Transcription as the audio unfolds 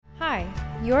Hi,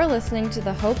 you're listening to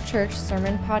the Hope Church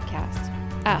Sermon Podcast.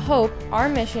 At Hope, our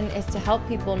mission is to help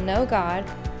people know God,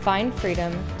 find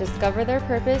freedom, discover their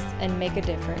purpose, and make a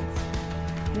difference.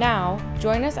 Now,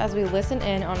 join us as we listen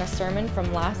in on a sermon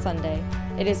from last Sunday.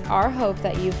 It is our hope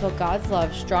that you feel God's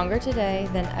love stronger today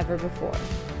than ever before.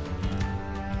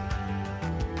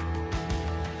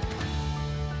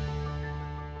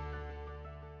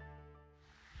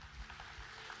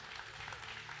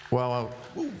 Well,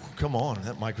 come on,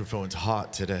 that microphone's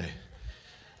hot today.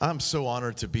 I'm so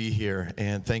honored to be here,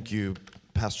 and thank you,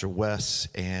 Pastor Wes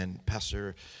and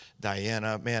Pastor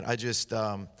Diana. Man, I just,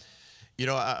 I'm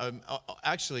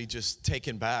actually just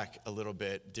taken back a little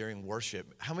bit during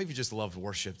worship. How many of you just loved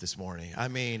worship this morning? I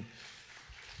mean,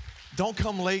 don't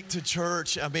come late to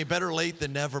church. I mean, better late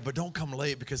than never, but don't come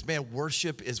late because, man,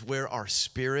 worship is where our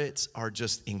spirits are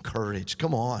just encouraged.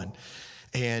 Come on.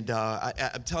 And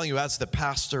I'm telling you, as the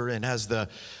pastor and as the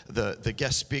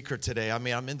guest speaker today, I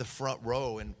mean, I'm in the front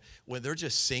row, and when they're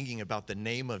just singing about the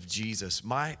name of Jesus,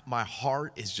 my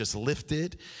heart is just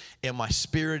lifted, and my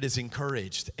spirit is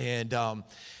encouraged. And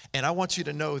I want you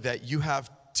to know that you have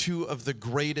two of the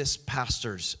greatest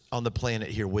pastors on the planet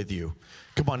here with you.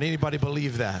 Come on, anybody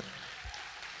believe that?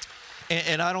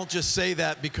 And I don't just say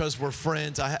that because we're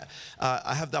friends. I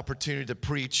have the opportunity to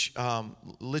preach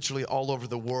literally all over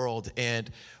the world.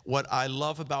 And what I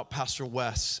love about Pastor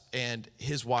Wes and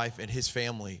his wife and his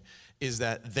family is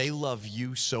that they love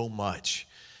you so much.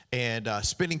 And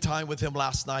spending time with him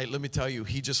last night, let me tell you,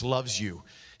 he just loves you.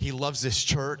 He loves this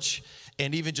church.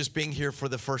 And even just being here for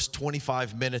the first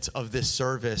 25 minutes of this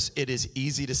service, it is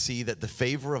easy to see that the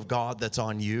favor of God that's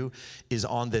on you is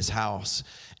on this house.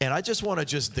 And I just want to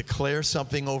just declare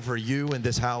something over you in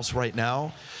this house right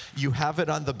now. You have it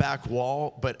on the back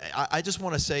wall, but I just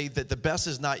want to say that the best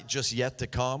is not just yet to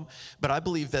come, but I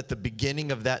believe that the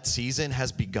beginning of that season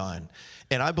has begun.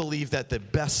 And I believe that the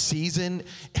best season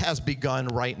has begun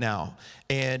right now.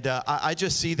 And I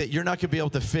just see that you're not going to be able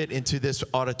to fit into this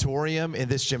auditorium, in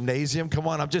this gymnasium. Come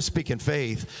on, I'm just speaking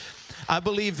faith. I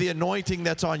believe the anointing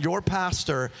that's on your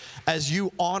pastor as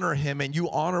you honor him and you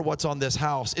honor what's on this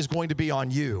house is going to be on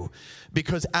you.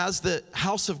 Because as the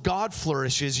house of God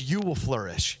flourishes, you will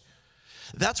flourish.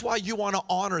 That's why you want to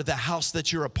honor the house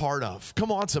that you're a part of. Come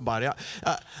on, somebody.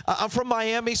 I'm from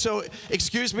Miami, so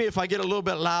excuse me if I get a little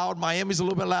bit loud. Miami's a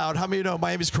little bit loud. How many of you know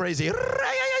Miami's crazy?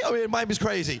 I mean, Miami's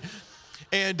crazy.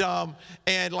 And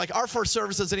like our first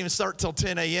service doesn't even start till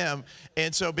 10 a.m.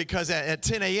 And so because at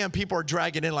 10 a.m. people are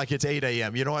dragging in like it's 8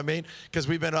 a.m. You know what I mean? Because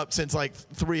we've been up since like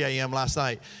 3 a.m. last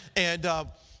night.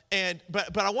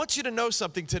 But I want you to know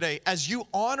something today. As you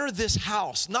honor this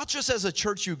house, not just as a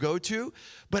church you go to,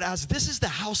 but as this is the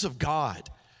house of God,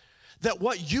 that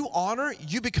what you honor,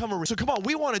 you become a... So come on,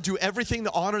 we want to do everything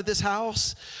to honor this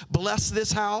house, bless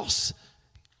this house.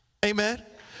 Amen.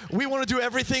 We want to do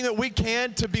everything that we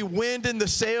can to be wind in the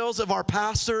sails of our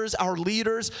pastors, our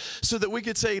leaders, so that we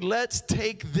could say, let's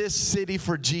take this city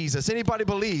for Jesus. Anybody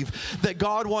believe that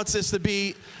God wants us to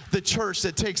be the church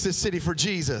that takes this city for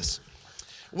Jesus?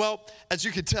 Well, as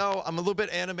you can tell, I'm a little bit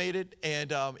animated,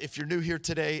 and if you're new here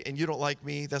today and you don't like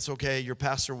me, that's okay. Your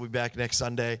pastor will be back next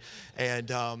Sunday. And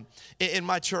in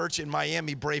my church, in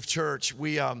Miami, Brave Church,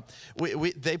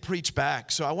 they preach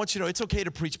back. So I want you to know it's okay to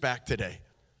preach back today.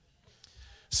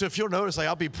 So if you'll notice, like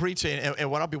I'll be preaching, and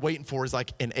what I'll be waiting for is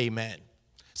like an amen.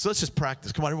 So let's just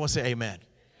practice. Come on, everyone say amen.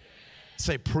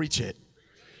 Say preach it.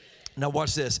 Now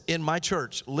watch this. In my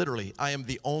church, literally, I am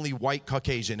the only white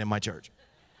Caucasian in my church.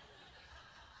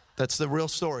 That's the real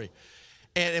story.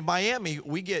 And in Miami,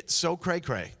 we get so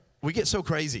cray-cray. We get so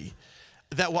crazy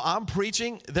that while I'm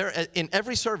preaching, in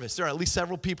every service, there are at least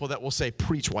several people that will say,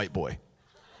 preach, white boy.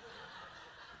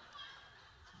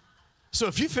 So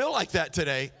if you feel like that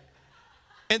today,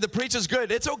 and the preach is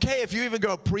good, it's okay if you even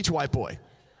go, preach, white boy.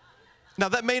 Now,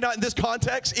 that may not in this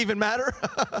context even matter,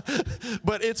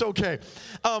 but it's okay.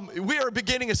 We are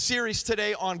beginning a series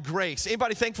today on grace.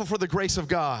 Anybody thankful for the grace of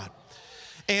God?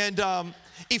 And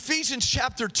Ephesians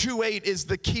chapter 2:8 is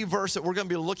the key verse that we're going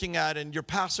to be looking at, and your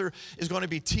pastor is going to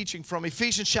be teaching from.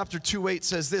 Ephesians chapter 2:8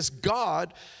 says this: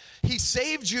 God, He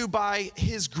saved you by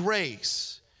His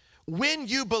grace when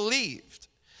you believed,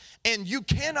 and you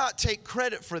cannot take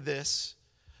credit for this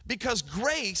because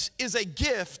grace is a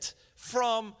gift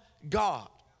from God.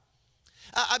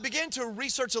 I began to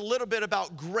research a little bit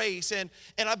about grace, and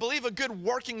I believe a good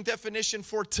working definition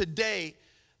for today,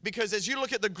 because as you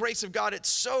look at the grace of God, it's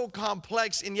so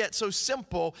complex and yet so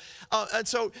simple. And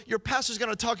so your pastor's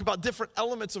going to talk about different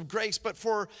elements of grace, but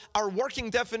for our working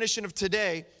definition of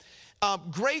today,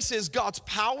 grace is God's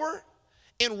power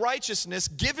and righteousness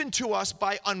given to us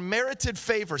by unmerited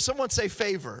favor. Someone say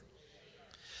favor.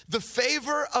 The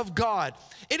favor of God.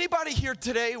 Anybody here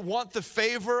today want the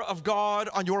favor of God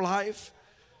on your life?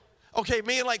 Okay,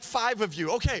 me and like 5 of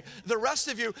you. Okay, the rest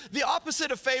of you, the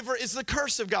opposite of favor is the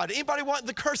curse of God. Anybody want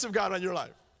the curse of God on your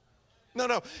life?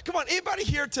 No. Come on, anybody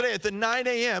here today at the 9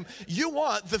 a.m., you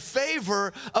want the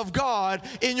favor of God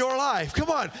in your life. Come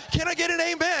on, can I get an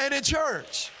amen in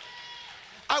church?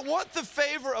 I want the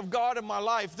favor of God in my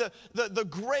life, the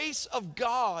grace of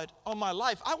God on my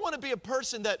life. I want to be a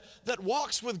person that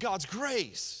walks with God's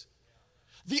grace.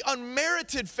 The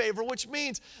unmerited favor, which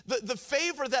means the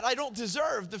favor that I don't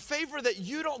deserve, the favor that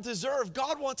you don't deserve,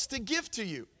 God wants to give to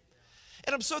you.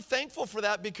 And I'm so thankful for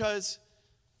that because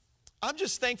I'm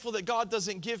just thankful that God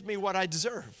doesn't give me what I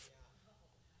deserve.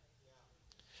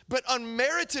 But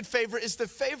unmerited favor is the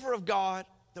favor of God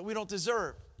that we don't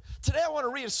deserve. Today I want to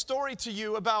read a story to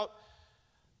you about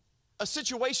a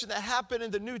situation that happened in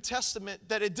the New Testament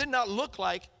that it did not look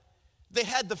like they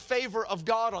had the favor of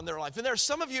God on their life. And there are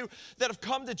some of you that have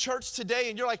come to church today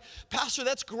and you're like, Pastor,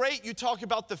 that's great. You talk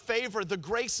about the favor, the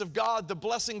grace of God, the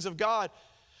blessings of God.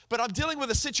 But I'm dealing with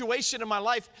a situation in my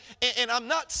life and I'm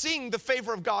not seeing the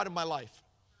favor of God in my life.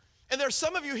 And there's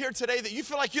some of you here today that you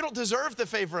feel like you don't deserve the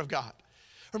favor of God.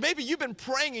 Or maybe you've been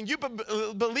praying and you've been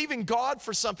believing God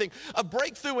for something, a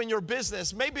breakthrough in your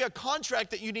business, maybe a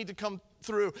contract that you need to come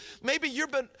through. Maybe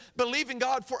you've been believing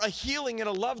God for a healing in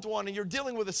a loved one and you're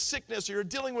dealing with a sickness or you're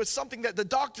dealing with something that the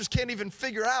doctors can't even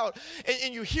figure out.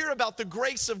 And you hear about the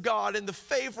grace of God and the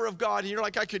favor of God and you're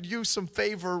like, I could use some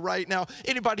favor right now.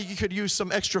 Anybody, you could use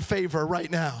some extra favor right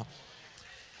now.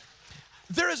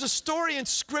 There is a story in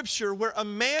Scripture where a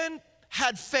man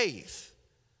had faith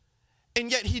and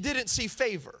yet he didn't see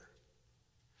favor.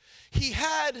 He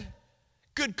had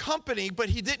good company, but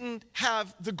he didn't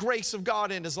have the grace of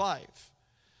God in his life.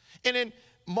 And in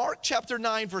Mark chapter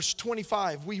 9, verse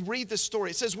 25, we read this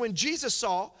story. It says, when Jesus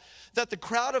saw that the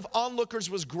crowd of onlookers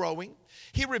was growing,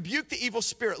 he rebuked the evil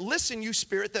spirit. Listen, you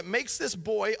spirit that makes this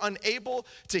boy unable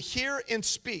to hear and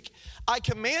speak. I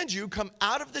command you, come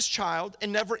out of this child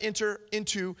and never enter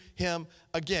into him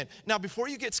again. Now, before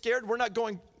you get scared, we're not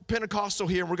going Pentecostal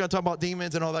here, and we're going to talk about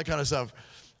demons and all that kind of stuff,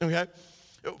 okay?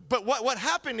 But what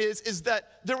happened is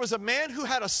that there was a man who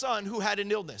had a son who had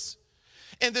an illness.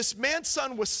 And this man's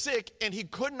son was sick, and he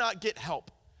could not get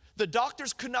help. The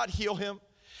doctors could not heal him.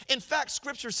 In fact,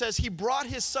 Scripture says he brought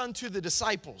his son to the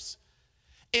disciples,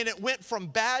 and it went from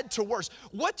bad to worse.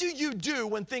 What do you do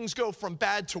when things go from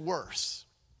bad to worse?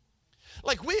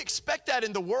 Like, we expect that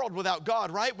in the world without God,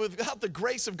 right? Without the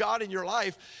grace of God in your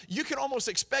life, you can almost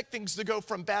expect things to go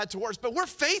from bad to worse. But we're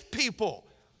faith people.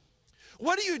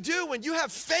 What do you do when you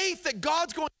have faith that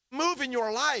God's going to move in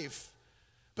your life,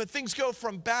 but things go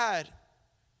from bad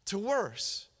to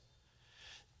worse?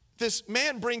 This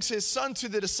man brings his son to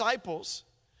the disciples,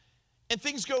 and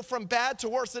things go from bad to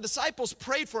worse. The disciples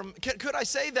prayed for him. Could I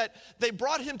say that they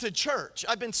brought him to church?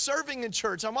 I've been serving in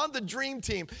church. I'm on the dream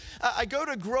team. I go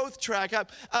to Growth Track.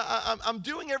 I'm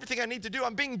doing everything I need to do.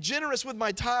 I'm being generous with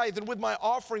my tithe and with my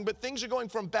offering, but things are going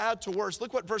from bad to worse.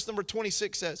 Look what verse number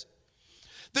 26 says.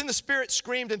 Then the spirit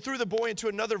screamed and threw the boy into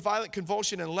another violent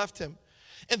convulsion and left him.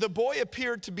 And the boy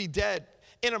appeared to be dead.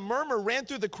 And a murmur ran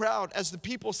through the crowd as the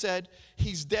people said,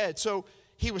 he's dead. So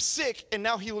he was sick, and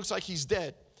now he looks like he's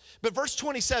dead. But verse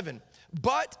 27,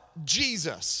 but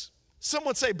Jesus.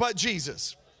 Someone say, but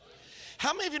Jesus.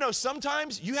 How many of you know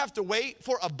sometimes you have to wait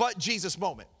for a but Jesus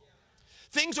moment?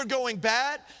 Things are going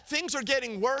bad, things are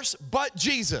getting worse, but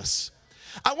Jesus.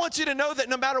 I want you to know that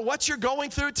no matter what you're going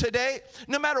through today,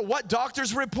 no matter what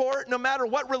doctor's report, no matter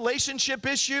what relationship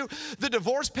issue, the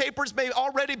divorce papers may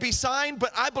already be signed,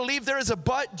 but I believe there is a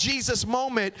but Jesus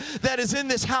moment that is in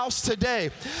this house today.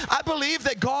 I believe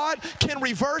that God can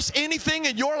reverse anything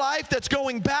in your life that's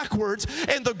going backwards,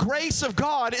 and the grace of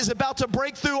God is about to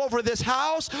break through over this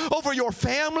house, over your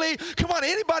family. Come on,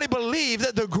 anybody believe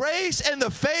that the grace and the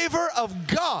favor of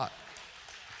God?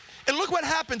 And look what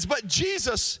happens. But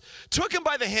Jesus took him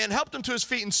by the hand, helped him to his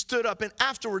feet, and stood up. And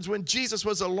afterwards, when Jesus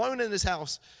was alone in his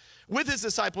house with his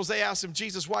disciples, they asked him,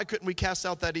 Jesus, why couldn't we cast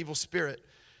out that evil spirit?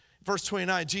 Verse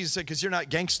 29, Jesus said, because you're not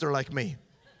gangster like me.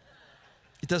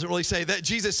 It doesn't really say that.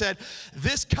 Jesus said,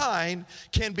 this kind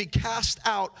can be cast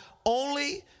out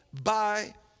only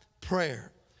by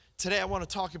prayer. Today, I want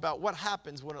to talk about what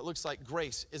happens when it looks like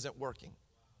grace isn't working.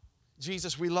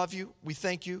 Jesus, we love you. We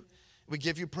thank you. We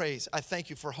give you praise. I thank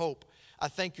you for hope. I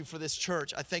thank you for this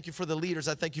church. I thank you for the leaders.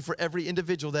 I thank you for every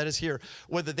individual that is here,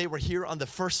 whether they were here on the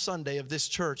first Sunday of this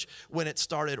church when it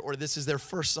started or this is their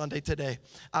first Sunday today.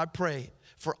 I pray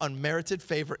for unmerited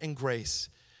favor and grace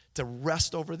to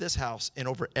rest over this house and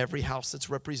over every house that's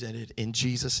represented. In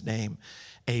Jesus' name,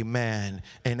 amen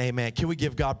and amen. Can we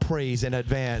give God praise in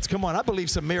advance? Come on, I believe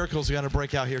some miracles are going to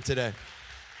break out here today.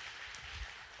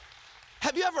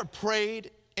 Have you ever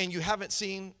prayed and you haven't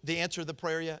seen the answer to the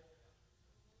prayer yet?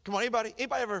 Come on, anybody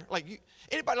ever,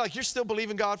 anybody like you're still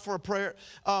believing God for a prayer?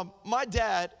 My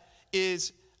dad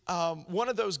is one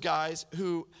of those guys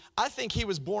who I think he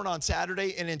was born on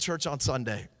Saturday and in church on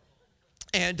Sunday.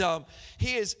 And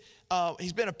he's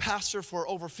been a pastor for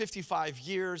over 55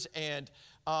 years, and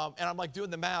I'm like doing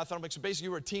the math. I'm like, so basically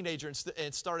you were a teenager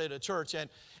and started a church,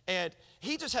 and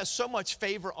he just has so much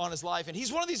favor on his life. And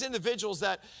he's one of these individuals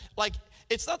that, like,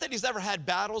 it's not that he's never had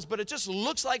battles, but it just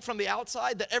looks like from the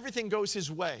outside that everything goes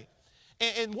his way.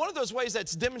 And one of those ways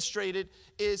that's demonstrated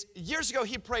is years ago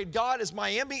he prayed, God, as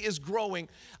Miami is growing,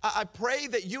 I pray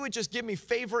that you would just give me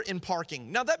favor in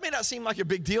parking. Now that may not seem like a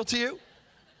big deal to you.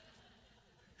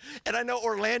 And I know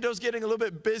Orlando's getting a little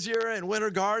bit busier and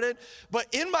Winter Garden, but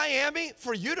in Miami,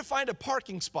 for you to find a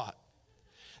parking spot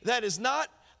that is not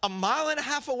a mile and a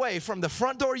half away from the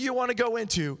front door you want to go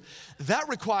into, that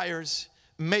requires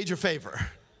major favor.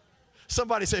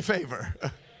 Somebody say favor.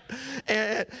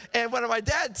 And when my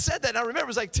dad said that, and I remember it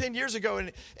was like 10 years ago,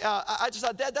 and I just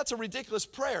thought, Dad, that's a ridiculous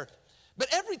prayer. But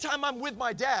every time I'm with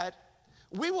my dad,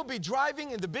 we will be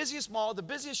driving in the busiest mall, the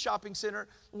busiest shopping center,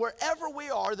 wherever we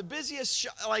are, the busiest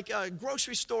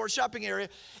grocery store, shopping area,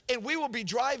 and we will be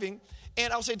driving,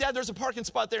 and I'll say, Dad, there's a parking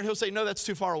spot there, and he'll say, no, that's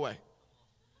too far away.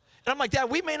 And I'm like, Dad,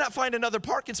 we may not find another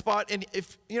parking spot, and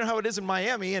if you know how it is in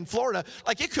Miami and Florida,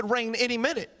 like it could rain any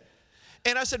minute.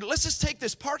 And I said, let's just take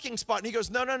this parking spot, and he goes,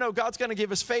 no, God's gonna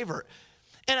give us favor.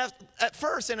 And at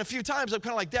first, and a few times, I'm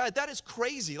kind of like, Dad, that is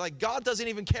crazy. Like, God doesn't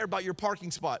even care about your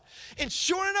parking spot. And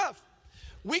sure enough,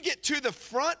 we get to the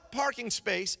front parking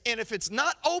space, and if it's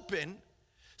not open,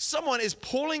 someone is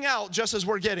pulling out just as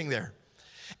we're getting there.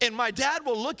 And my dad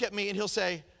will look at me, and he'll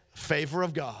say, favor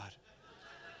of God.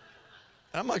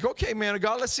 And I'm like, okay, man of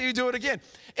God, let's see you do it again.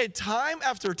 And time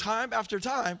after time after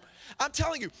time, I'm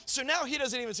telling you. So now he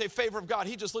doesn't even say favor of God.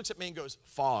 He just looks at me and goes,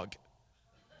 fog.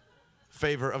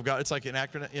 Favor of God. It's like an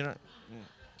acronym, you know?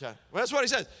 Okay. Well, that's what he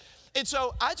says. And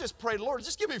so I just prayed, Lord,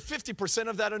 just give me 50%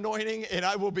 of that anointing and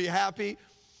I will be happy.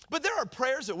 But there are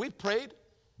prayers that we've prayed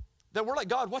that we're like,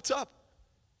 God, what's up?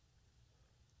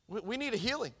 We need a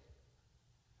healing.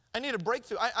 I need a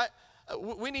breakthrough.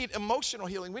 We need emotional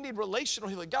healing. We need relational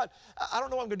healing. God, I don't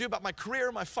know what I'm going to do about my career,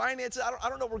 my finances. I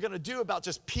don't know what we're going to do about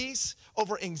just peace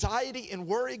over anxiety and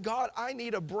worry. God, I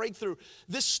need a breakthrough.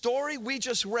 This story we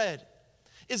just read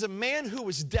is a man who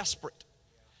was desperate.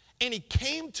 And he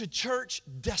came to church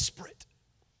desperate.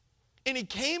 And he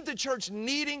came to church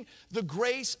needing the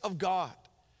grace of God.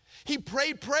 He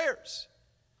prayed prayers,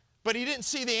 but he didn't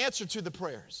see the answer to the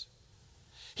prayers.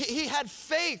 He had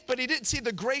faith, but he didn't see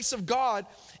the grace of God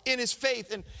in his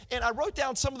faith. And I wrote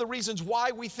down some of the reasons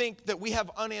why we think that we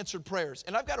have unanswered prayers.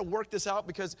 And I've got to work this out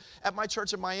because at my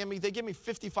church in Miami, they give me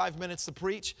 55 minutes to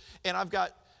preach, and I've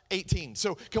got 18.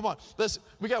 So come on,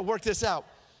 we got to work this out.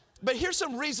 But here's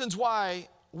some reasons why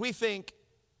we think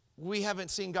we haven't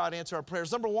seen God answer our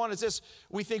prayers. Number one is this: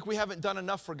 we think we haven't done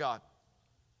enough for God.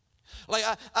 Like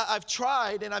I've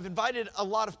tried and I've invited a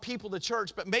lot of people to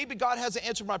church, but maybe God hasn't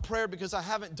answered my prayer because I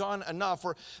haven't done enough.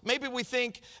 Or maybe we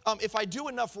think if I do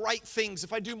enough right things,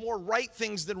 if I do more right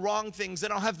things than wrong things,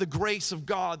 then I'll have the grace of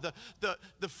God,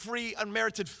 the free,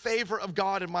 unmerited favor of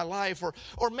God in my life.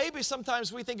 Or maybe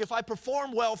sometimes we think if I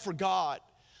perform well for God,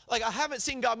 like I haven't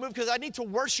seen God move because I need to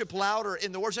worship louder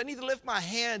in the worship. I need to lift my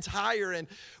hands higher. And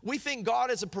we think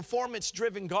God is a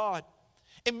performance-driven God.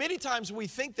 And many times we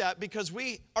think that because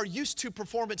we are used to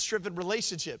performance-driven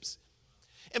relationships.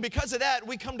 And because of that,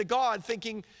 we come to God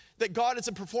thinking that God is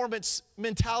a performance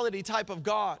mentality type of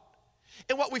God.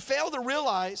 And what we fail to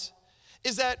realize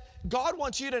is that God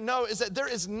wants you to know is that there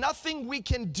is nothing we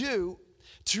can do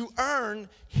to earn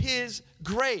His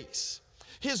grace.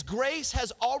 His grace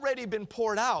has already been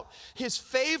poured out. His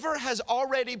favor has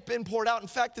already been poured out. In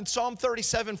fact, in Psalm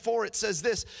 37:4, it says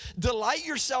this: delight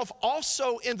yourself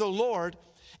also in the Lord,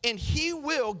 and He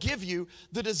will give you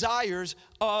the desires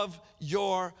of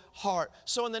your heart.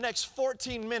 So in the next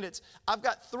 14 minutes, I've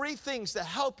got 3 things to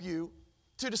help you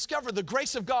to discover the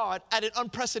grace of God at an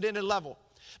unprecedented level.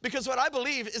 Because what I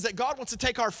believe is that God wants to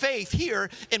take our faith here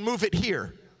and move it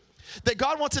here. That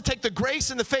God wants to take the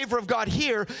grace and the favor of God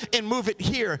here and move it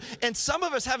here. And some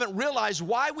of us haven't realized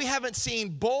why we haven't seen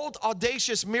bold,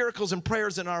 audacious miracles and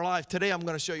prayers in our life. Today, I'm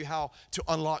going to show you how to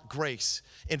unlock grace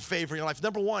and favor in your life.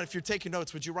 Number one, if you're taking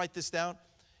notes, would you write this down?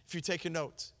 If you're taking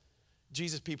notes,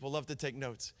 Jesus people love to take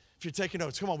notes. If you're taking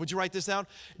notes, come on, would you write this down?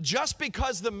 Just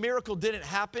because the miracle didn't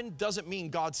happen doesn't mean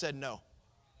God said no.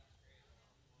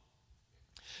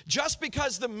 Just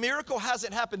because the miracle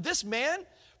hasn't happened. This man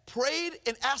prayed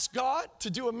and asked God to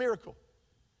do a miracle,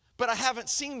 but I haven't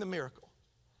seen the miracle.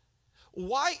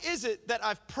 Why is it that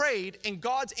I've prayed and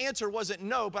God's answer wasn't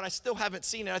no, but I still haven't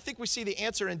seen it? I think we see the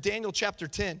answer in Daniel chapter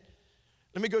 10.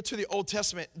 Let me go to the Old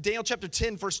Testament. Daniel chapter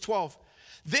 10, verse 12.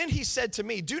 Then he said to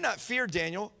me, do not fear,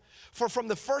 Daniel, for from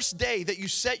the first day that you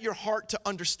set your heart to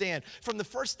understand, from the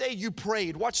first day you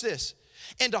prayed, watch this,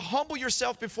 and to humble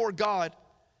yourself before God,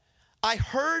 I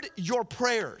heard your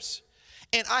prayers,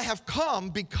 and I have come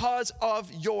because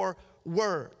of your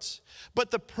words.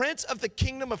 But the prince of the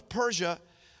kingdom of Persia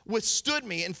withstood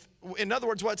me. And in other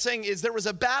words, what it's saying is there was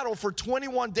a battle for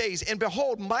 21 days. And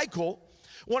behold, Michael,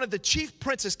 one of the chief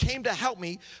princes, came to help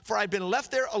me, for I'd been left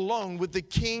there alone with the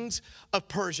kings of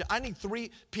Persia. I need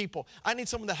 3 people. I need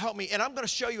someone to help me. And I'm going to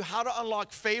show you how to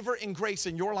unlock favor and grace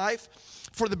in your life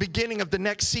for the beginning of the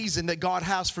next season that God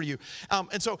has for you.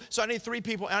 So I need 3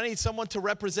 people. And I need someone to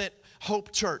represent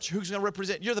Hope Church. Who's going to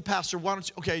represent? You're the pastor. Why don't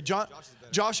you? Okay, John.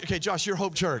 Josh. Okay, Josh, you're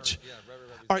Hope Church.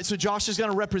 All right, so Josh is going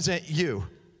to represent you.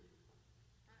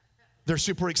 They're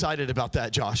super excited about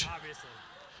that, Josh. Obviously.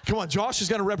 Come on, Josh is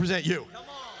going to represent you. Come on.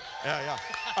 Yeah.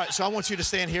 All right, so I want you to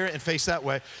stand here and face that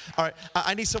way. All right,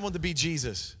 I need someone to be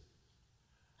Jesus.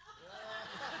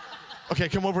 Okay,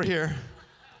 come over here.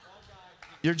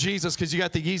 You're Jesus because you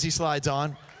got the Yeezy slides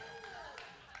on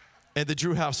and the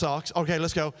Drew House socks. Okay,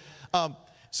 let's go.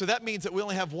 So that means that we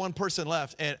only have one person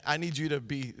left, and I need you to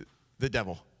be the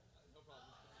devil.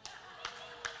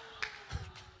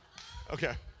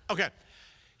 Okay.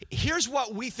 Here's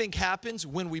what we think happens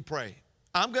when we pray.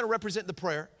 I'm going to represent the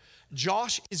prayer.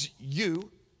 Josh is you.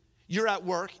 You're at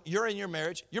work. You're in your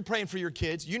marriage. You're praying for your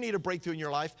kids. You need a breakthrough in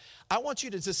your life. I want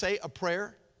you to just say a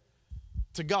prayer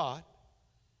to God,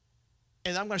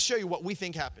 and I'm going to show you what we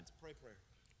think happens. Pray prayer.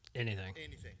 Anything.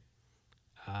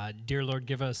 Dear Lord,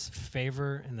 give us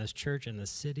favor in this church, in this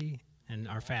city, and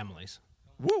our families.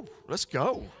 Woo, let's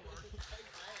go.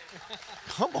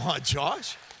 Come on,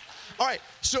 Josh. All right,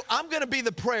 so I'm going to be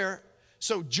the prayer.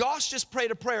 So Josh just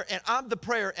prayed a prayer, and I'm the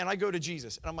prayer, and I go to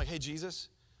Jesus. And I'm like, hey, Jesus,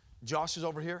 Josh is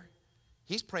over here.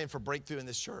 He's praying for breakthrough in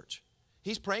this church.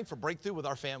 He's praying for breakthrough with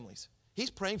our families. He's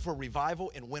praying for revival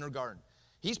in Winter Garden.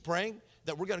 He's praying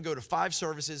that we're going to go to 5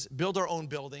 services, build our own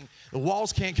building. The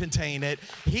walls can't contain it.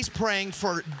 He's praying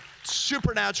for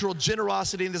supernatural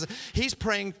generosity in this. He's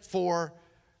praying for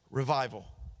revival.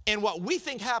 And what we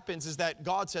think happens is that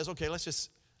God says, okay, let's just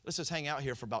hang out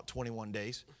here for about 21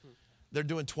 days. They're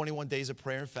doing 21 days of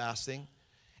prayer and fasting.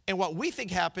 And what we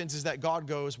think happens is that God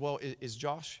goes, well, is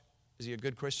Josh, is he a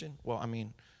good Christian? Well, I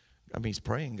mean, he's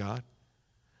praying, God.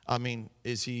 I mean,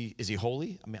 is he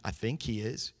holy? I mean, I think he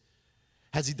is.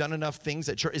 Has he done enough things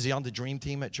at church? Is he on the dream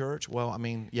team at church? Well, I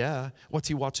mean, yeah. What's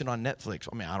he watching on Netflix?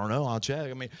 I mean, I don't know. I'll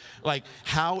check. I mean, like,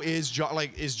 how is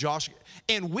Josh?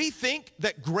 And we think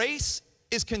that grace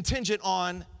is contingent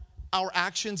on our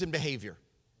actions and behavior.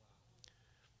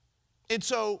 And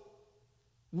so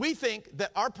we think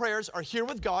that our prayers are here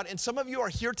with God, and some of you are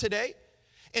here today,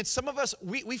 and some of us,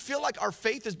 we feel like our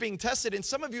faith is being tested, and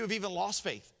some of you have even lost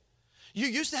faith. You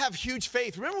used to have huge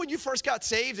faith. Remember when you first got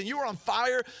saved and you were on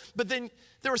fire, but then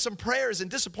there were some prayers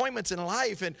and disappointments in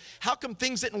life, and how come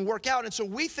things didn't work out? And so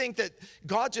we think that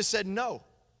God just said no.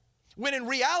 When in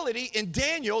reality, in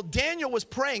Daniel was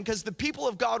praying because the people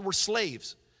of God were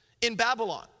slaves in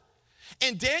Babylon.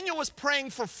 And Daniel was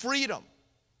praying for freedom.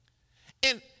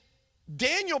 And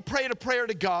Daniel prayed a prayer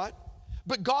to God,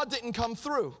 but God didn't come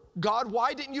through. God,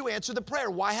 why didn't you answer the prayer?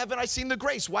 Why haven't I seen the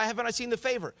grace? Why haven't I seen the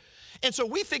favor? And so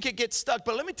we think it gets stuck,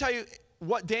 but let me tell you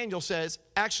what Daniel says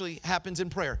actually happens in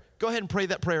prayer. Go ahead and pray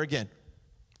that prayer again.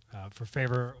 For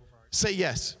favor. Say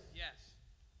yes. Yes.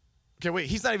 Okay, wait,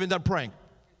 he's not even done praying.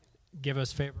 Give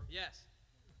us favor. Yes.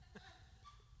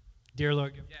 Dear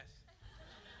Lord. Yes.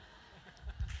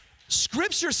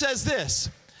 Scripture says this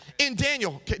in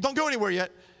Daniel. Okay, don't go anywhere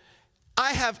yet.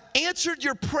 I have answered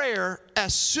your prayer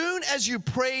as soon as you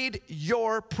prayed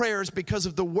your prayers because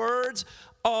of the words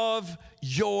of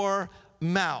your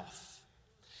mouth.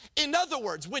 In other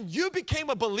words, when you became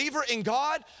a believer in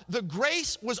God, the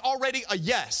grace was already a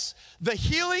yes. The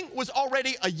healing was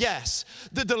already a yes.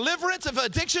 The deliverance of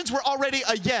addictions were already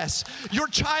a yes. Your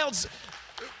child's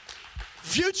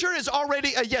future is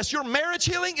already a yes. Your marriage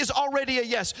healing is already a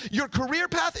yes. Your career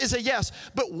path is a yes.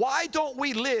 But why don't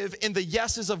we live in the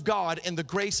yeses of God and the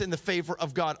grace and the favor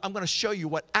of God? I'm going to show you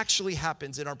what actually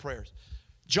happens in our prayers.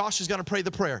 Josh is going to pray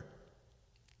the prayer.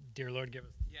 Dear Lord, give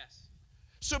us. Yes.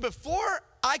 So before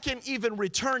I can even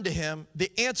return to him,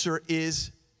 the answer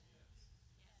is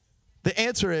The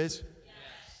answer is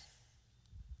yes.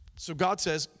 So God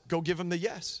says, go give him the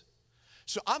yes.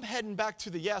 So I'm heading back to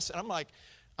the yes, and I'm like,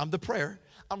 I'm the prayer.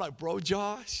 I'm like, bro,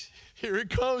 Josh, here it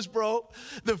comes, bro.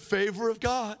 The favor of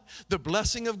God, the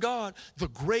blessing of God, the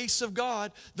grace of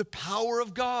God, the power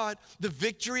of God, the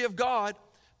victory of God.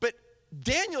 But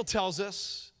Daniel tells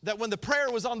us that when the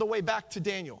prayer was on the way back to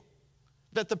Daniel,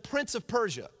 that the prince of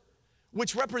Persia,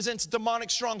 which represents demonic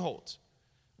strongholds,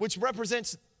 which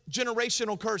represents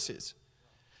generational curses,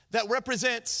 that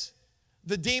represents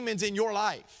the demons in your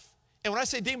life. And when I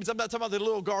say demons, I'm not talking about the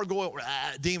little gargoyle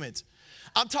demons.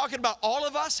 I'm talking about all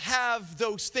of us have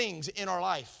those things in our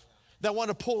life that want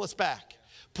to pull us back,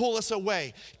 pull us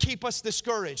away, keep us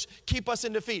discouraged, keep us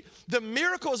in defeat. The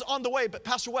miracle is on the way, but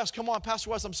Pastor West, come on,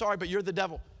 Pastor West, I'm sorry, but you're the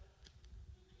devil.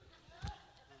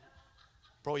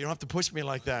 Bro, you don't have to push me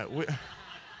like that.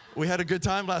 We had a good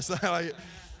time last night.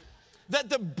 That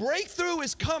the breakthrough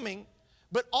is coming,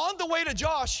 but on the way to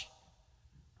Josh,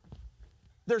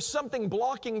 there's something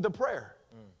blocking the prayer.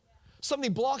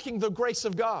 Something blocking the grace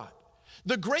of God.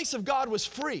 The grace of God was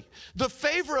free. The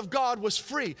favor of God was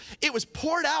free. It was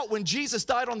poured out when Jesus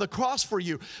died on the cross for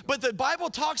you. But the Bible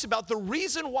talks about the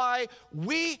reason why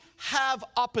we have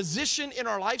opposition in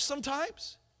our life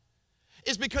sometimes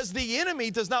is because the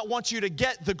enemy does not want you to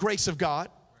get the grace of God,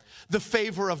 the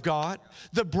favor of God,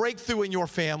 the breakthrough in your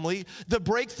family, the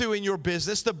breakthrough in your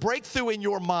business, the breakthrough in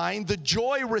your mind, the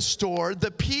joy restored,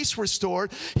 the peace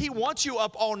restored. He wants you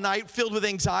up all night filled with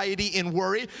anxiety and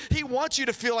worry. He wants you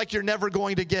to feel like you're never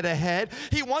going to get ahead.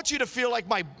 He wants you to feel like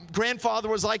my grandfather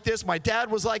was like this, my dad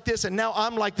was like this, and now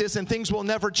I'm like this, and things will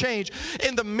never change.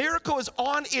 And the miracle is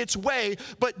on its way,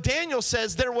 but Daniel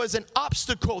says there was an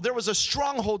obstacle, there was a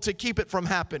stronghold to keep it from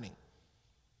happening.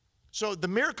 So the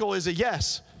miracle is a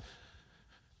yes.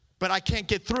 But I can't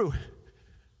get through.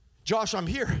 Josh, I'm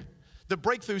here. The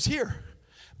breakthrough's here.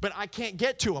 But I can't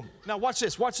get to him. Now watch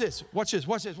this, watch this, watch this,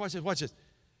 watch this, watch this, watch this.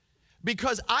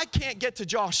 Because I can't get to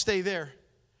Josh, stay there.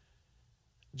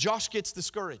 Josh gets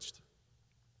discouraged.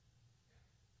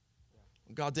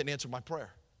 God didn't answer my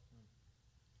prayer.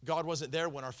 God wasn't there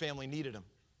when our family needed him.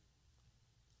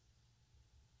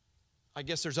 I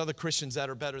guess there's other Christians that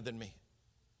are better than me.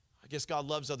 I guess God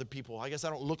loves other people. I guess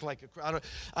I don't look like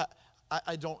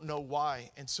I don't know why.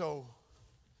 And so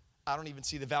I don't even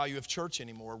see the value of church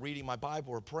anymore, reading my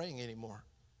Bible or praying anymore.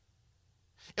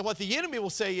 And what the enemy will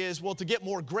say is, well, to get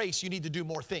more grace, you need to do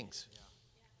more things. Yeah.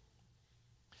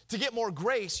 To get more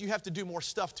grace, you have to do more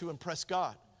stuff to impress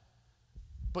God.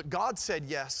 But God said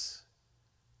yes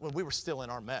when we were still in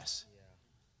our mess. Yeah.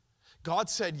 God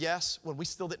said yes when we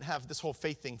still didn't have this whole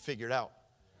faith thing figured out.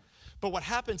 Yeah. But what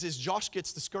happens is Josh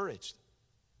gets discouraged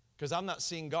because I'm not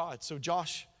seeing God. So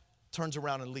Josh turns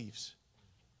around and leaves.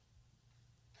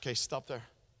 Okay, stop there.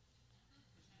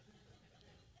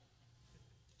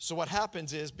 So what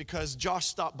happens is because Josh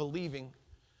stopped believing,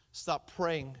 stopped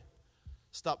praying,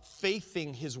 stopped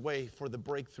faithing his way for the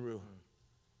breakthrough,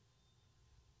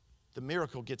 the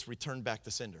miracle gets returned back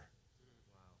to sender.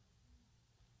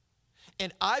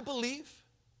 And I believe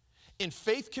in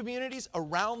faith communities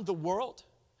around the world,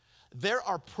 there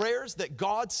are prayers that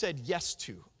God said yes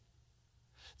to.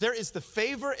 There is the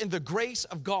favor and the grace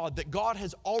of God that God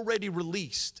has already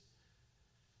released.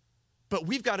 But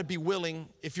we've got to be willing,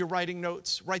 if you're writing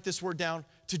notes, write this word down,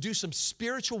 to do some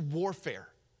spiritual warfare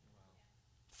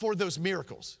for those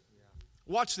miracles.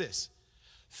 Watch this.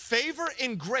 Favor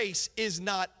and grace is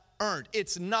not earned.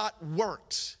 It's not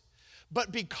works.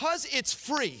 But because it's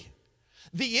free,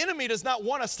 the enemy does not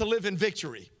want us to live in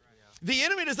victory. The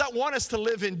enemy does not want us to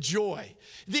live in joy.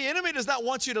 The enemy does not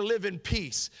want you to live in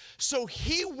peace. So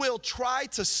he will try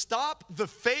to stop the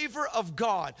favor of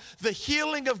God, the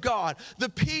healing of God, the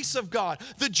peace of God,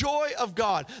 the joy of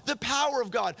God, the power of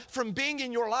God from being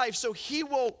in your life. So he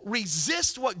will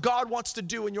resist what God wants to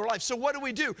do in your life. So what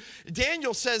do?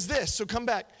 Daniel says this. So come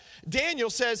back. Daniel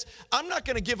says, I'm not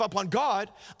going to give up on God.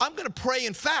 I'm going to pray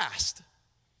and fast.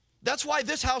 That's why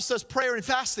this house does prayer and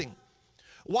fasting.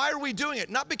 Why are we doing it?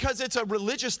 Not because it's a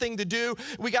religious thing to do.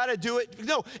 We got to do it.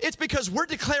 No, it's because we're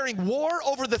declaring war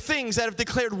over the things that have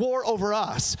declared war over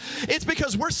us. It's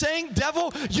because we're saying,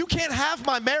 devil, you can't have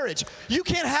my marriage. You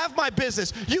can't have my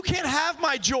business. You can't have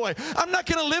my joy. I'm not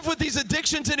going to live with these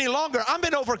addictions any longer. I'm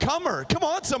an overcomer. Come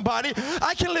on, somebody.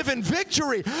 I can live in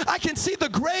victory. I can see the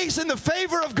grace and the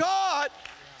favor of God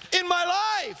in my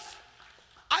life.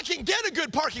 I can get a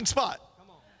good parking spot.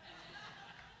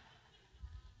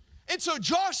 And so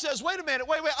Josh says, wait a minute,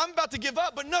 wait, I'm about to give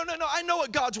up. But no, I know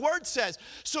what God's word says.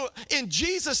 So in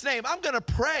Jesus' name, I'm going to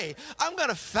pray. I'm going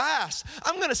to fast.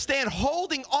 I'm going to stand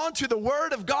holding on to the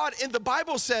word of God. And the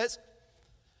Bible says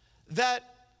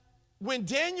that when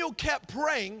Daniel kept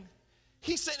praying,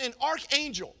 he sent an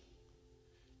archangel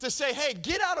to say, hey,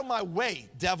 get out of my way,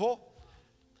 devil,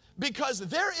 because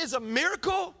there is a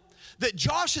miracle that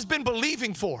Josh has been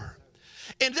believing for.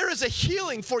 And there is a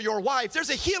healing for your wife. There's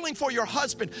a healing for your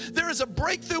husband. There is a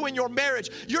breakthrough in your marriage.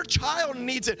 Your child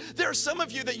needs it. There are some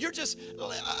of you that you're just,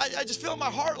 I just feel in my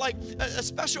heart like a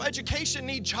special education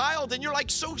need child, and you're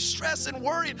like so stressed and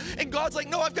worried. And God's like,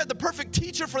 no, I've got the perfect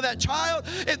teacher for that child.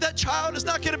 And that child is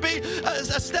not going to be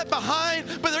a step behind,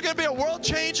 but they're going to be a world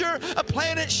changer, a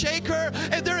planet shaker.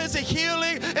 And there is a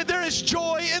healing, and there is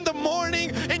joy in the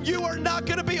morning. And you are not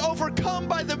going to be overcome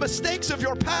by the mistakes of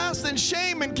your past and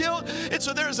shame and guilt. And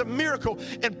so there is a miracle,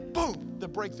 and boom, the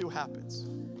breakthrough happens.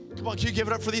 Come on, can you give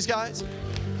it up for these guys?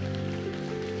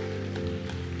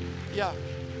 Yeah.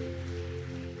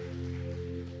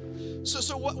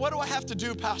 So what do I have to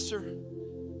do, Pastor?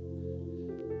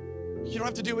 You don't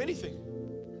have to do anything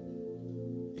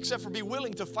except for be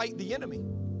willing to fight the enemy.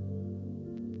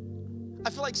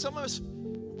 I feel like some of us,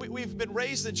 we've been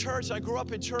raised in church. I grew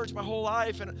up in church my whole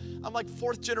life, and I'm like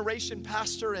 4th generation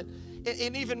pastor,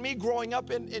 and even me growing up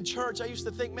in church, I used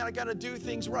to think, man, I got to do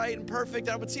things right and perfect.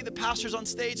 I would see the pastors on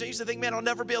stage. I used to think, man, I'll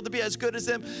never be able to be as good as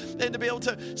them and to be able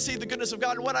to see the goodness of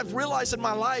God. And what I've realized in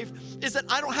my life is that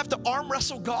I don't have to arm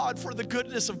wrestle God for the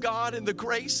goodness of God and the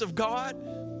grace of God,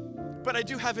 but I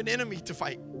do have an enemy to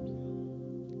fight.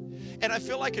 And I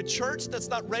feel like a church that's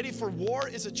not ready for war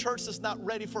is a church that's not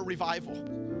ready for revival.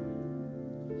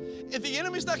 And the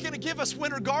enemy's not going to give us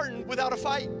Winter Garden without a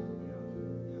fight.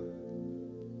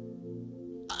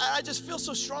 I just feel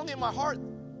so strongly in my heart,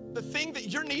 the thing that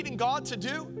you're needing God to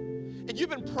do, and you've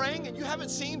been praying and you haven't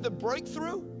seen the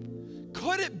breakthrough,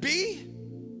 could it be?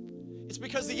 It's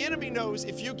because the enemy knows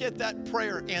if you get that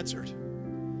prayer answered,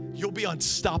 you'll be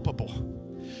unstoppable.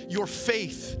 Your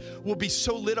faith will be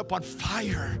so lit up on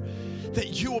fire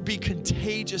that you will be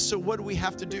contagious. So what do we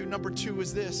have to do? Number 2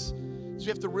 is this. So we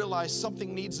have to realize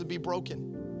something needs to be broken.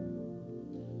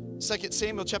 2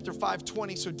 Samuel chapter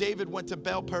 5:20. So David went to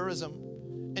Baal Perazim,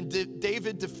 and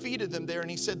David defeated them there. And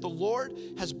he said, the Lord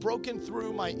has broken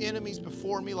through my enemies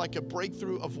before me like a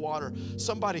breakthrough of water.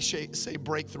 Somebody say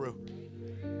breakthrough.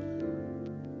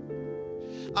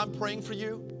 I'm praying for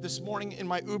you this morning in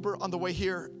my Uber on the way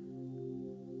here.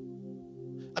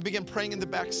 I began praying in the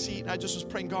back seat, and I just was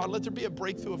praying, God, let there be a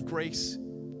breakthrough of grace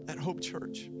at Hope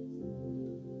Church.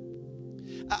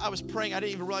 I was praying. I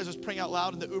didn't even realize I was praying out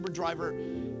loud, and the Uber driver,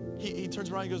 he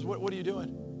turns around and goes, what are you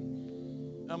doing?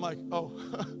 And I'm like, oh,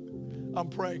 I'm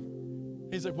praying.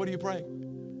 He's like, what are you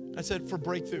praying? I said, for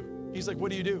breakthrough. He's like,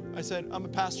 what do you do? I said, I'm a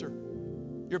pastor.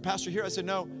 You're a pastor here? I said,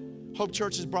 no, Hope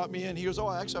Church has brought me in. He goes, oh,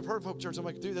 actually, I've heard of Hope Church. I'm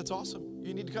like, dude, that's awesome.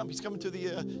 You need to come. He's coming to the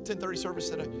 10:30 service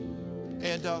today.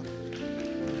 And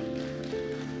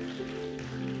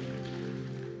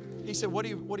he said,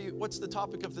 what's the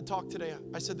topic of the talk today?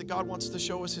 I said that God wants to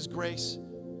show us his grace,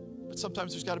 but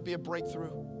sometimes there's got to be a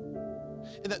breakthrough.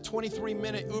 In that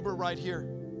 23-minute Uber ride here,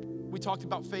 we talked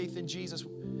about faith in Jesus.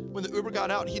 When the Uber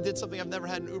got out, he did something I've never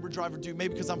had an Uber driver do.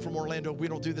 Maybe because I'm from Orlando, we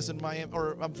don't do this in Miami,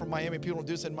 or I'm from Miami, people don't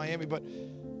do this in Miami, but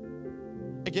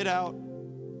I get out,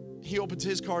 he opens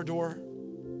his car door,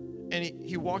 and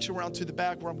he walks around to the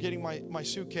back where I'm getting my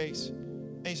suitcase,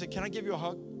 and he said, can I give you a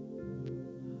hug?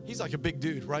 He's like a big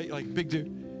dude, right? Like big dude.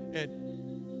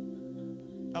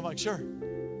 And I'm like, sure.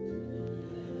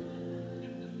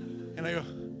 And I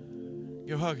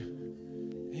go hug.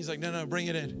 And he's like, no, bring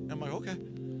it in. And I'm like, okay.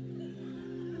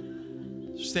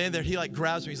 Stand there, he like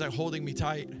grabs me, he's like holding me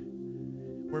tight.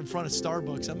 We're in front of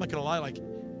Starbucks. I'm not gonna lie, like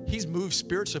he's moved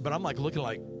spiritually, but I'm like looking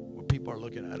like, well, people are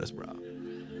looking at us, bro.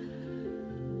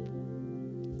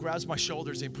 Grabs my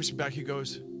shoulders and he pushes me back, he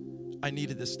goes, I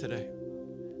needed this today.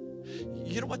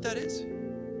 You know what that is?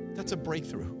 That's a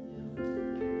breakthrough.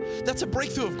 That's a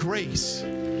breakthrough of grace.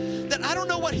 That I don't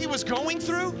know what he was going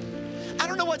through. I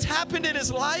don't know what's happened in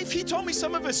his life. He told me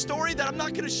some of his story that I'm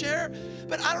not going to share,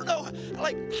 but I don't know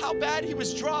like how bad he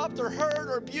was dropped or hurt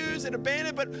or abused and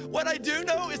abandoned, but what I do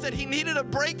know is that he needed a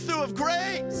breakthrough of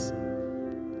grace.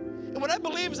 And what I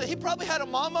believe is that he probably had a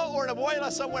mama or an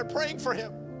abuela somewhere praying for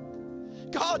him.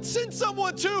 God, send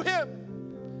someone to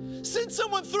him. Send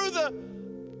someone through the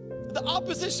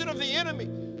opposition of the enemy.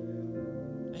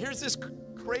 And here's this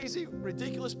crazy,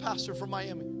 ridiculous pastor from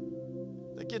Miami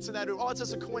that gets in that, oh, it's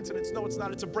just a coincidence. No, it's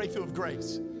not. It's a breakthrough of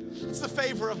grace. It's the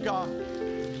favor of God.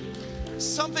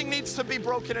 Something needs to be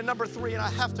broken. And number 3, and I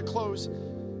have to close,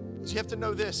 is you have to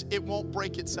know this, it won't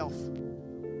break itself.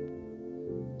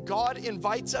 God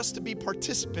invites us to be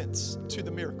participants to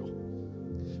the miracle,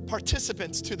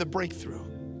 participants to the breakthrough.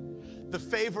 The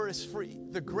favor is free.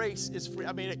 The grace is free.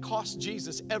 I mean, it cost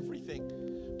Jesus everything.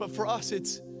 But for us,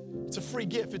 it's It's a free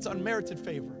gift. It's unmerited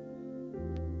favor.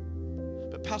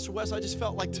 But Pastor Wes, I just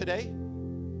felt like today,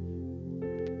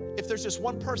 if there's just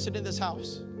one person in this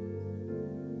house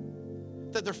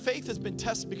that their faith has been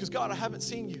tested because, God, I haven't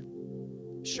seen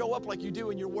you show up like you do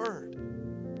in your word.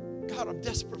 God, I'm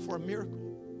desperate for a miracle.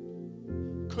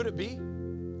 Could it be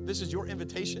this is your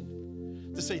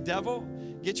invitation to say, devil,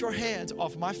 get your hands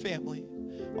off my family,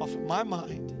 off of my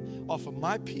mind, off of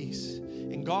my peace.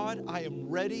 And God, I am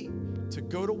ready to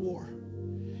go to war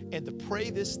and to pray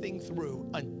this thing through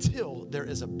until there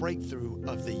is a breakthrough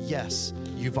of the yes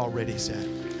you've already said.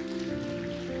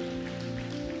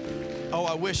 Oh,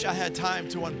 I wish I had time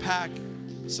to unpack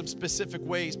some specific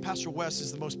ways. Pastor Wes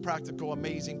is the most practical,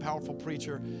 amazing, powerful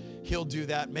preacher. He'll do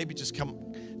that. Maybe just come.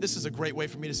 This is a great way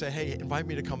for me to say, hey, invite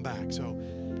me to come back. So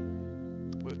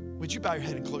would you bow your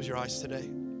head and close your eyes today?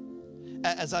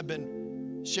 As I've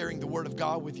been sharing the word of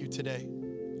God with you today,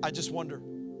 I just wonder,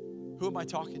 who am I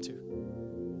talking to?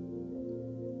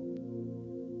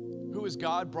 Who has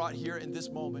God brought here in this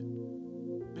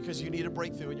moment because you need a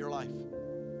breakthrough in your life?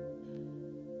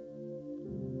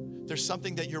 There's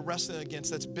something that you're wrestling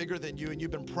against that's bigger than you, and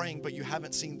you've been praying, but you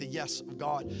haven't seen the yes of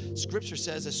God. Scripture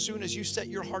says as soon as you set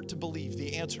your heart to believe,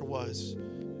 the answer was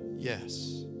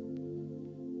yes.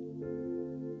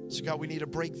 So God, we need a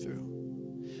breakthrough.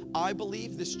 I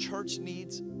believe this church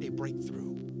needs a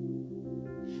breakthrough.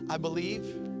 I believe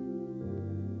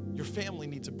your family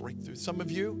needs a breakthrough. Some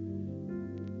of you,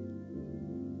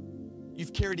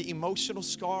 you've carried emotional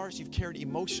scars, you've carried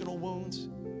emotional wounds,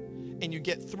 and you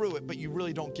get through it, but you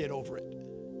really don't get over it.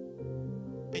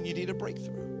 And you need a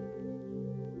breakthrough.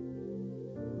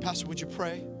 Pastor, would you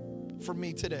pray for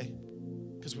me today?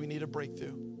 Because we need a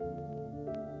breakthrough.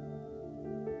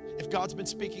 If God's been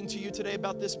speaking to you today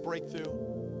about this breakthrough,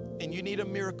 and you need a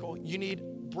miracle, you need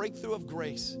breakthrough of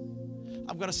grace,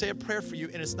 I'm going to say a prayer for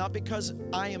you, and it's not because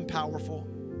I am powerful,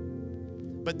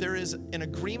 but there is an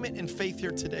agreement in faith here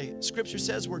today. Scripture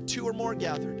says where two or more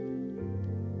gathered,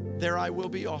 there I will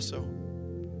be also.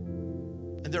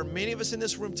 And there are many of us in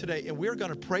this room today, and we're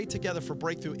going to pray together for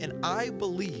breakthrough. And I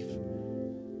believe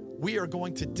we are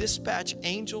going to dispatch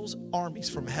angels, armies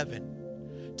from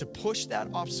heaven to push that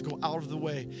obstacle out of the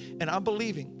way. And I'm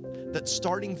believing that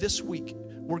starting this week,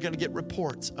 we're going to get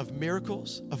reports of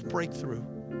miracles, of breakthrough,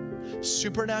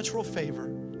 supernatural favor,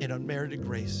 and unmerited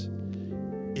grace.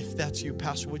 If that's you,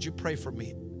 Pastor, would you pray for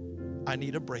me? I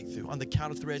need a breakthrough. On the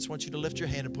count of three, I just want you to lift your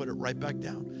hand and put it right back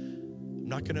down. I'm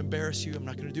not going to embarrass you. I'm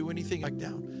not going to do anything back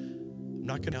down. I'm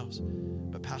not going to else.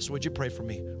 But Pastor, would you pray for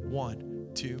me? 1,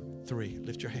 2, 3.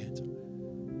 Lift your hands.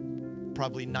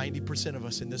 Probably 90% of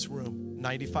us in this room,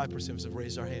 95% of us have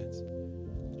raised our hands.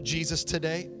 Jesus,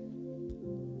 today,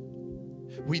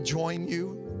 we join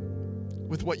you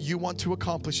with what you want to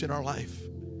accomplish in our life.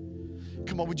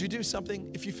 Come on, would you do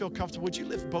something? If you feel comfortable, would you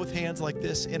lift both hands like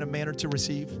this in a manner to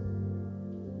receive?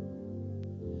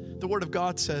 The Word of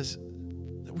God says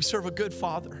that we serve a good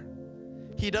Father.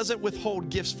 He doesn't withhold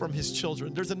gifts from His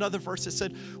children. There's another verse that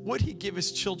said, would He give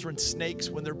His children snakes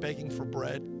when they're begging for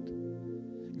bread?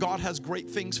 God has great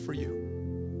things for you.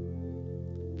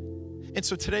 And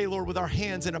so today, Lord, with our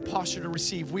hands in a posture to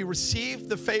receive, we receive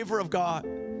the favor of God.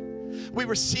 We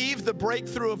receive the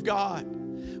breakthrough of God.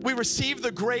 We receive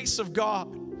the grace of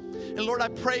God. And Lord, I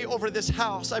pray over this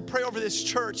house. I pray over this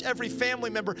church, every family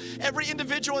member, every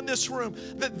individual in this room,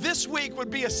 that this week would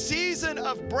be a season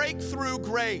of breakthrough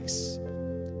grace.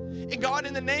 And God,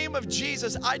 in the name of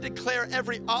Jesus, I declare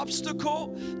every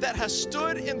obstacle that has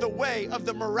stood in the way of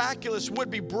the miraculous would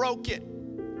be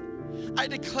broken. I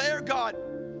declare, God,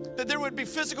 that there would be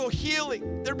physical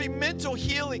healing, there'd be mental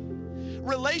healing,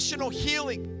 relational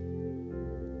healing.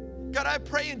 God, I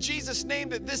pray in Jesus' name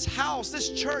that this house, this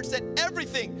church, that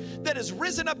everything that has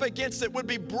risen up against it would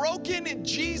be broken in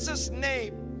Jesus'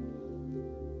 name.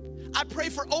 I pray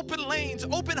for open lanes,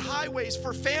 open highways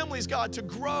for families, God, to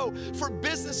grow, for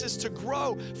businesses to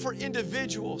grow, for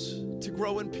individuals to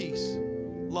grow in peace,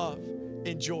 love,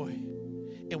 and joy.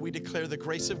 And we declare the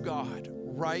grace of God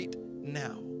right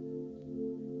now.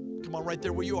 Come on, right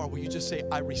there where you are, will you just say,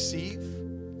 I receive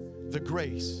the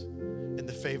grace and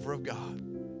the favor of God.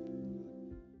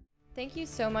 Thank you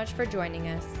so much for joining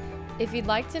us. If you'd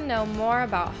like to know more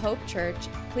about Hope Church,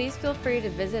 please feel free to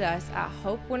visit us at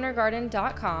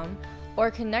hopewintergarden.com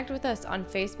or connect with us on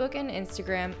Facebook and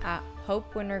Instagram at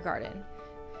Hope Winter Garden.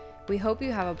 We hope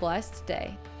you have a blessed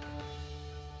day.